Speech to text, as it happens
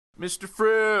Mr.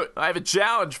 Fruit, I have a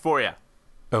challenge for you.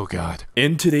 Oh god.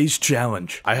 In today's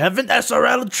challenge, I have an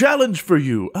SRL challenge for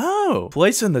you. Oh,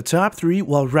 place in the top 3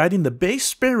 while riding the base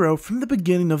Sparrow from the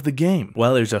beginning of the game.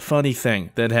 Well, there's a funny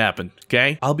thing that happened,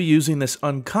 okay? I'll be using this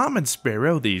uncommon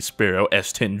Sparrow, the Sparrow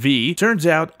S10V. Turns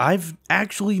out I've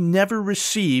actually never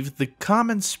received the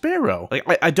common Sparrow. Like,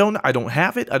 I don't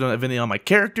have it. I don't have any on my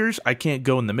characters. I can't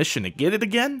go in the mission to get it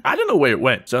again. I don't know where it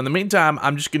went. So in the meantime,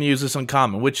 I'm just gonna use this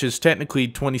uncommon, which is technically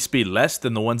 20 speed less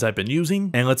than the ones I've been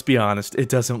using. And let's be honest, it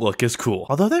doesn't look as cool.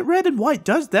 Although that red and white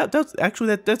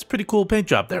that's pretty cool paint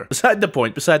job there. Beside the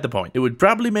point. It would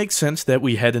probably make sense that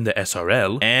we head into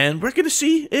SRL, and we're gonna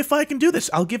see if I can do this.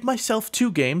 I'll give myself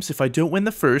 2 games. If I don't win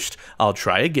the first, I'll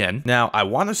try again. Now, I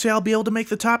want to say I'll be able to make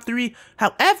the top 3.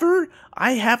 However,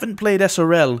 I haven't played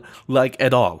SRL, like,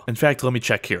 at all. In fact, let me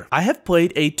check here. I have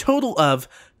played a total of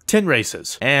 10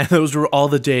 races, and those were all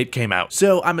the day it came out.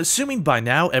 So I'm assuming by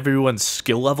now everyone's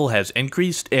skill level has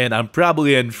increased, and I'm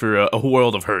probably in for a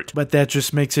world of hurt. But that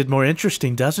just makes it more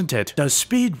interesting, doesn't it? Does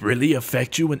speed really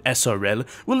affect you in SRL?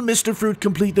 Will Mr. Fruit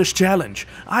complete this challenge?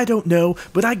 I don't know,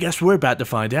 but I guess we're about to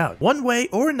find out. One way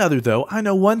or another though, I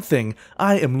know one thing.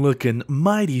 I am looking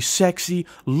mighty sexy.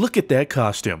 Look at that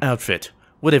costume. Outfit.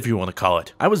 Whatever you want to call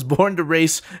it. I was born to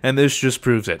race, and this just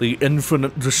proves it. The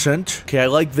infinite descent. Okay, I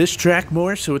like this track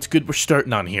more, so it's good we're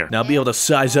starting on here. Now I'll be able to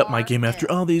size up my game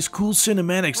after all these cool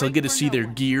cinematics. I'll get to see their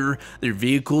gear, their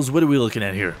vehicles. What are we looking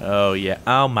at here? Oh, yeah.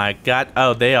 Oh, my God.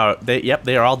 Oh, they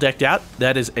are all decked out.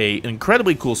 That is a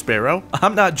incredibly cool Sparrow.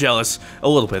 I'm not jealous. A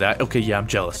little bit. Okay, yeah, I'm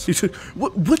jealous. He said,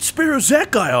 what Sparrow's that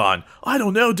guy on? I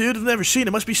don't know, dude. I've never seen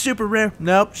it. Must be super rare.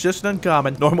 Nope, it's just an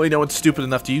uncommon. Normally, no one's stupid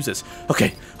enough to use this.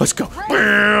 Okay, let's go.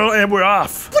 And we're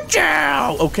off.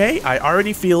 Okay, I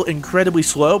already feel incredibly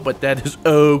slow, but that is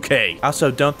okay.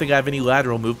 Also, don't think I have any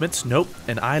lateral movements. Nope,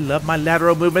 and I love my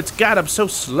lateral movements. God, I'm so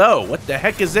slow. What the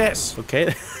heck is this?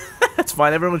 Okay, that's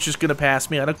fine. Everyone's just gonna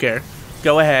pass me. I don't care.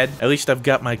 Go ahead. At least I've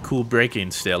got my cool braking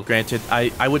still. Granted,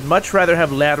 I would much rather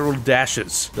have lateral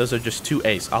dashes. Those are just 2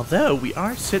 ace. Although, we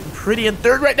are sitting pretty in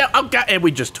 3rd right now. Oh, God, and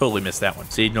we just totally missed that one.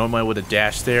 See, normally I would have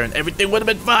dashed there, and everything would have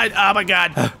been fine. Oh, my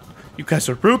God. You guys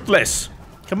are ruthless.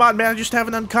 Come on, man, I just have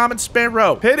an uncommon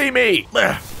Sparrow. Pity me.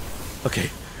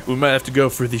 Okay, we might have to go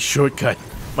for the shortcut.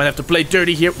 Might have to play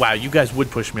dirty here. Wow, you guys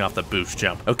would push me off the boost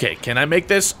jump. Okay, can I make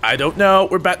this? I don't know.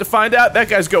 We're about to find out. That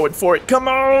guy's going for it. Come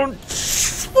on.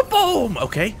 Boom.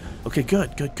 Okay. Okay,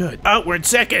 good. Oh, we're in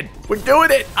 2nd. We're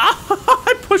doing it.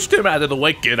 I pushed him out of the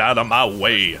way. Get out of my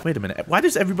way. Wait a minute. Why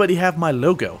does everybody have my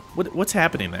logo? What's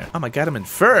happening there? Oh, my God, I'm in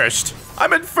 1st.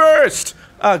 I'm in 1st.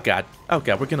 Oh, God. Oh,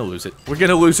 God, we're gonna lose it. We're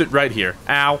gonna lose it right here.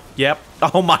 Ow. Yep.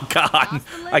 Oh, my God.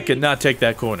 I could not take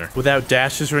that corner. Without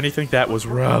dashes or anything, that was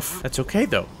rough. That's okay,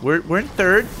 though. We're in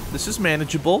 3rd. This is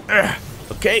manageable.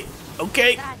 Okay.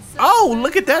 Oh,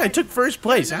 look at that. I took 1st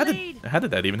place. How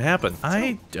did that even happen?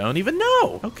 I don't even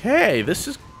know. Okay, this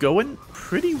is going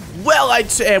pretty well,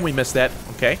 I'd say. And we missed that.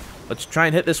 Okay. Let's try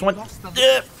and hit this one.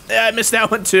 I missed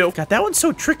that one too. God, that one's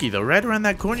so tricky though. Right around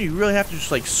that corner, you really have to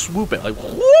just like swoop it. Like,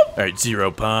 whoop. All right, Zero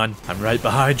Pawn. I'm right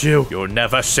behind you. You're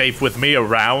never safe with me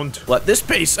around. Well, at this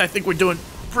pace, I think we're doing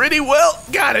pretty well.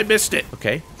 God, I missed it.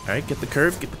 Okay. All right, get the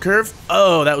curve.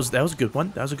 Oh, that was a good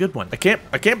one. I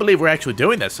can't believe we're actually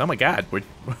doing this. Oh my God, we're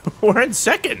in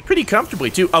 2nd, pretty comfortably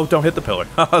too. Oh, don't hit the pillar.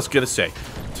 I was gonna say,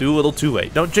 too little, too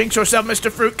late. Don't jinx yourself,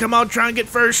 Mr. Fruit. Come on, try and get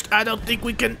 1st. I don't think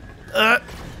we can. Oh,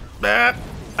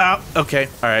 okay.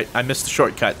 All right, I missed the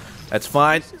shortcut. That's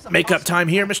fine. Make up time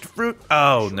here, Mr. Fruit.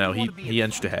 Oh no, he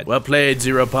inched ahead. Well played,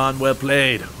 Zero Pawn. Well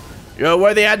played. You're a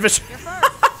worthy adversary.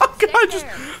 God, I just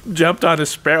jumped on a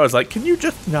Sparrow. I was like, can you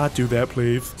just not do that,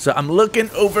 please? So I'm looking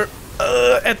over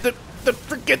at the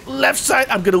freaking left side.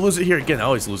 I'm gonna lose it here again. I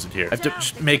always lose it here. I have to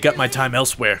just make up my time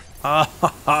elsewhere.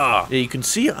 Yeah, you can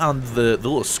see on the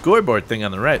little scoreboard thing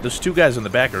on the right, those 2 guys in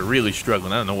the back are really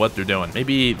struggling. I don't know what they're doing.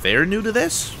 Maybe they're new to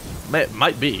this?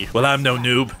 Might be. Well, I'm no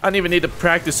noob. I don't even need to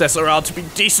practice SRL to be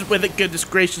decent with it. Goodness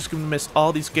gracious, gonna miss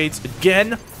all these gates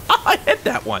again. Oh, I hit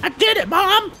that one. I did it,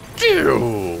 Mom.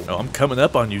 Oh, I'm coming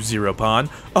up on you, Zero Pawn.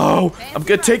 Oh, I'm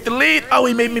gonna take the lead. Oh,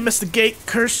 he made me miss the gate.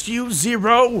 Curse you,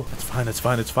 Zero. It's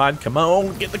fine. Come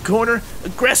on, get the corner.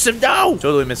 Aggressive, no.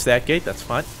 Totally missed that gate. That's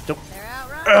fine. Don't.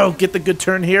 Oh, get the good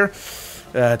turn here.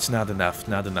 It's not enough.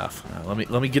 Let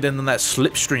me get in on that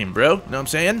slipstream, bro. Know what I'm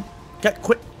saying?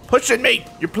 Quit pushing me.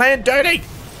 You're playing dirty.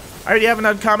 I already have an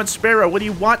uncommon Sparrow. What do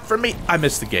you want from me? I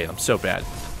missed the gate. I'm so bad.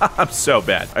 I'm so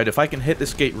bad. All right, if I can hit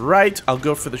this gate right, I'll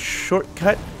go for the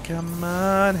shortcut. Come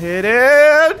on, hit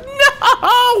it.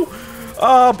 No!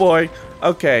 Oh, boy.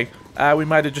 Okay. We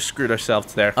might have just screwed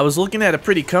ourselves there. I was looking at a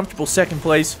pretty comfortable 2nd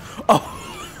place.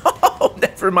 Oh,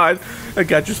 never Never mind. That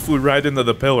guy just flew right into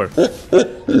the pillar.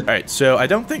 Alright, so I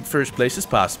don't think first place is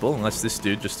possible unless this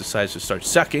dude just decides to start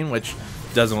sucking, which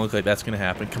doesn't look like that's going to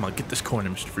happen. Come on, get this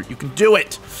corner, Mr. Fruit. You can do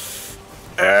it.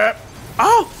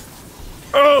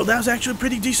 Oh, that was actually a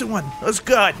pretty decent one. That's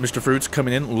good. Mr. Fruit's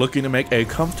coming in looking to make a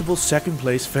comfortable second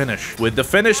place finish. With the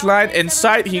finish line in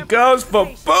sight, he goes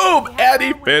for boom, and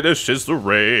he finishes the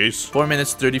race. 4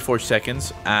 minutes, 34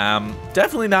 seconds.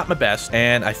 Definitely not my best.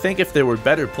 And I think if there were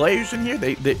better players in here,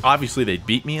 they obviously they'd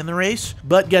beat me in the race.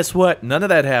 But guess what? None of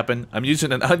that happened. I'm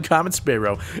using an uncommon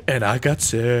Sparrow, and I got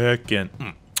second.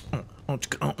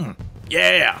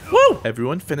 Yeah! Woo!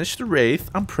 Everyone finished the Wraith.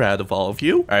 I'm proud of all of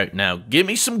you. Alright, now give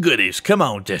me some goodies. Come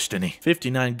on, Destiny.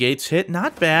 59 gates hit.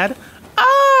 Not bad.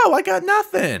 Oh, I got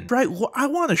nothing. Right, well, I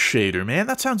want a shader, man.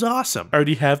 That sounds awesome. I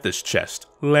already have this chest.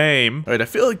 Lame. Alright, I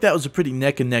feel like that was a pretty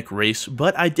neck-and-neck race,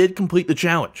 but I did complete the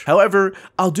challenge. However,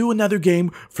 I'll do another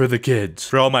game for the kids.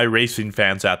 For all my racing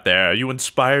fans out there, you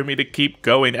inspire me to keep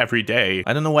going every day.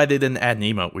 I don't know why they didn't add an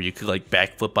emote where you could, like,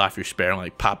 backflip off your Sparrow and,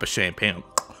 like, pop a champagne.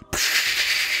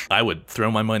 I would throw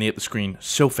my money at the screen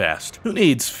so fast. Who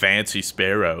needs fancy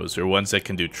Sparrows or ones that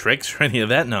can do tricks or any of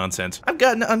that nonsense? I've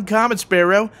got an uncommon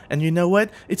Sparrow, and you know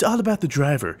what? It's all about the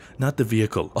driver, not the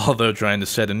vehicle. Although trying to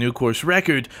set a new course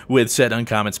record with said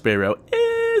uncommon Sparrow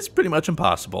is pretty much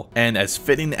impossible. And as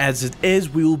fitting as it is,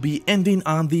 we will be ending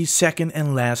on the second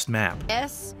and last map.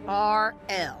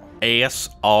 SRL.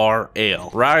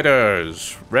 SRL.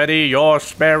 Riders, ready your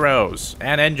Sparrows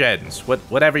and engines,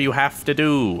 whatever you have to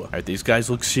do. Alright, these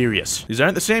guys look serious. These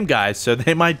aren't the same guys, so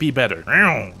they might be better.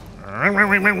 You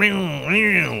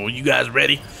guys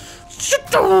ready?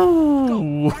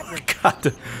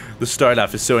 God, the start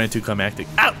off is so anticlimactic.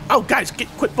 Ow! Oh, guys,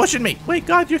 quit pushing me. Wait,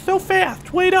 God, you're so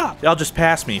fast. Wait up. Y'all just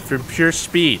pass me for pure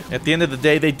speed. At the end of the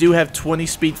day, they do have 20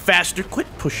 speed faster. Quit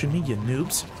pushing me, you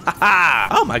noobs. Ha-ha!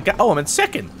 Oh, my God. Oh, I'm in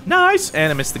second. Nice.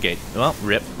 And I missed the gate. Well,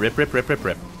 rip.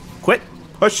 Quit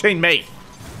pushing me.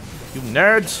 You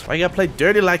nerds. Why you gotta play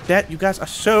dirty like that? You guys are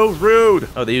so rude.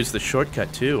 Oh, they use the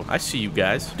shortcut too. I see you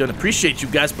guys. Don't appreciate you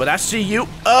guys, but I see you.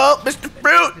 Oh, Mr.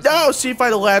 Fruit. No, see if I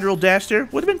had a lateral dash there.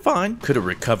 Would have been fine. Could have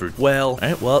recovered. Well, all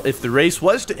right, well, if the race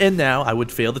was to end now, I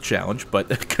would fail the challenge.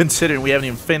 But considering we haven't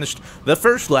even finished the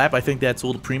first lap, I think that's a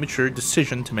little premature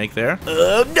decision to make there.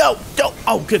 No, don't.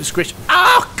 Oh, goodness gracious.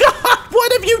 Oh, God,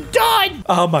 what have you done?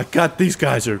 Oh, my God, these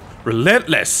guys are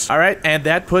relentless. All right, and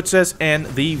that puts us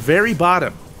in the very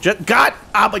bottom. God,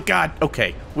 oh my God.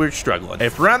 Okay, we're struggling.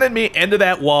 If running me into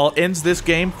that wall ends this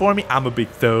game for me, I'm gonna be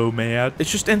so mad.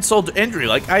 It's just insult to injury.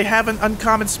 Like, I have an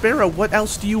uncommon Sparrow. What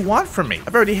else do you want from me?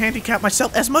 I've already handicapped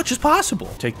myself as much as possible.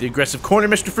 Take the aggressive corner,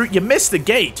 Mr. Fruit. You missed the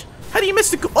gate. How do you miss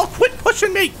the Oh, quit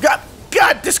pushing me.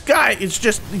 God, this guy is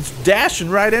just, he's dashing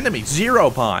right into me.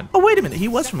 Zero pawn. Oh, wait a minute. He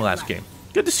was from last game.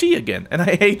 Good to see you again, and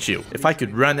I hate you. If I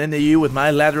could run into you with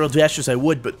my lateral dashes, I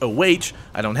would, but oh wait,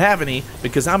 I don't have any,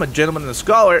 because I'm a gentleman and a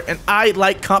scholar, and I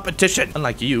like competition.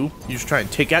 Unlike you just try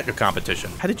and take out your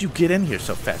competition. How did you get in here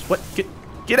so fast? What?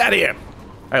 Get out of here.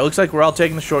 All right, looks like we're all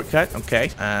taking the shortcut. Okay.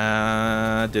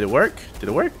 Did it work? Did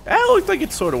it work? It looks like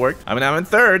it sort of worked. I mean, I'm in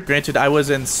third. Granted, I was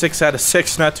in 6 out of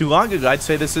 6 not too long ago. I'd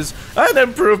say this is an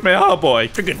improvement. Oh, boy.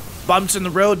 Freaking bumps in the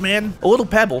road, man. A little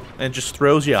pebble, and it just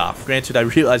throws you off. Granted, I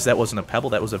realized that wasn't a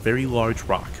pebble. That was a very large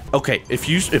rock. Okay, if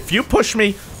you push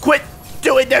me, quit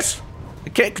doing this. I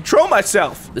can't control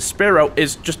myself. The Sparrow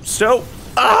is just so...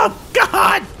 Oh,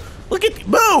 God. Look at...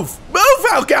 Move,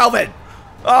 Al Calvin.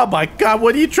 Oh my God,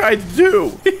 what are you trying to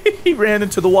do? He ran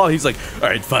into the wall. He's like, all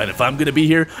right, fine. If I'm going to be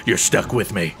here, you're stuck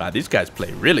with me. Wow, these guys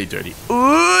play really dirty.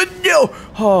 Ooh, no.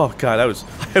 Oh God, I was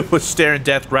staring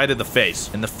death right in the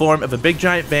face in the form of a big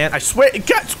giant van. I swear,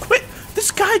 guys, quit. This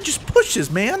guy just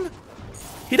pushes, man.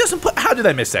 He doesn't put, how did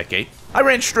I miss that gate? I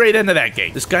ran straight into that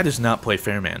gate. This guy does not play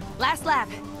fair, man. Last lap.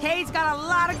 Cade's got a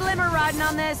lot of glimmer riding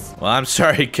on this. Well, I'm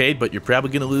sorry, Cade, but you're probably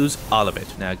gonna lose all of it.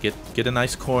 Now, get a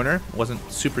nice corner. Wasn't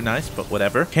super nice, but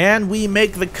whatever. Can we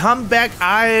make the comeback?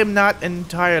 I am not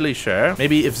entirely sure.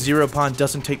 Maybe if Zero Pawn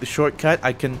doesn't take the shortcut,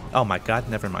 I can... Oh my God,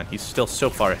 never mind. He's still so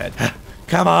far ahead.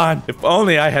 Come on. If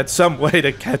only I had some way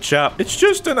to catch up. It's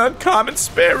just an uncommon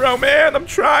Sparrow, man. I'm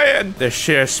trying. Their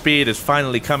sheer speed is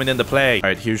finally coming into play. All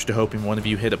right, here's to hoping one of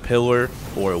you hit a pillar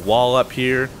or a wall up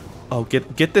here. Oh,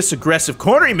 get this aggressive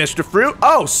cornering, Mr. Fruit.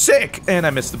 Oh, sick. And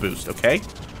I missed the boost, okay?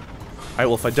 All right,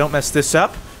 well, if I don't mess this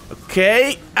up.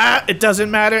 Okay. It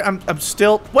doesn't matter. I'm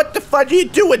still... What the fudge are you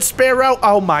doing, Sparrow?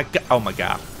 Oh, my God. Oh, my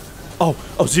God. Oh,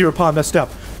 Zero Pawn messed up.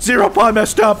 Zero Pawn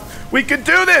messed up. We can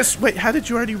do this. Wait, how did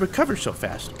you already recover so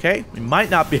fast? Okay, we might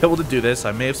not be able to do this.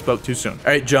 I may have spoke too soon. All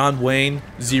right, John, Wayne,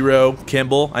 Zero,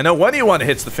 Kimball. I know one of you want to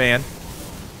hit the fan.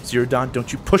 Zero Don,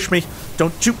 don't you push me.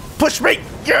 Don't you push me.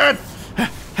 Yeah.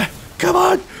 come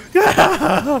on.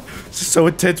 This is so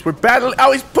intense. We're battling.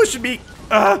 Oh, he's pushing me.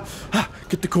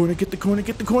 Get the corner, get the corner,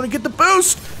 get the corner, get the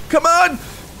boost. Come on.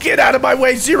 Get out of my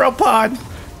way, Zero Pod.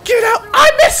 Get out.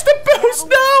 I missed the boost.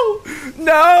 No.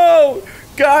 No.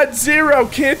 God, Zero,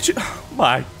 can't you? Oh,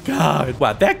 my God.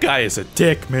 Wow, that guy is a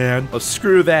dick, man. Oh,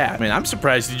 screw that. I mean, I'm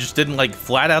surprised he just didn't, like,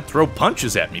 flat out throw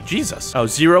punches at me. Jesus. Oh,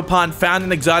 Zero Pond found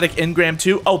an exotic engram,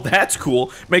 too? Oh, that's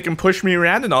cool. Make him push me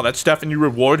around and all that stuff, and you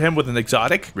reward him with an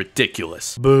exotic?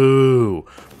 Ridiculous. Boo.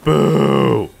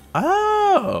 Boo.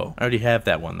 Oh, I already have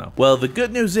that one, though. Well, the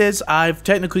good news is I've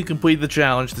technically completed the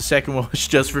challenge. The second one was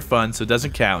just for fun, so it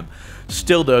doesn't count.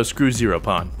 Still, though, screw Zero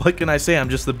Pond. What can I say? I'm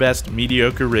just the best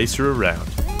mediocre racer around.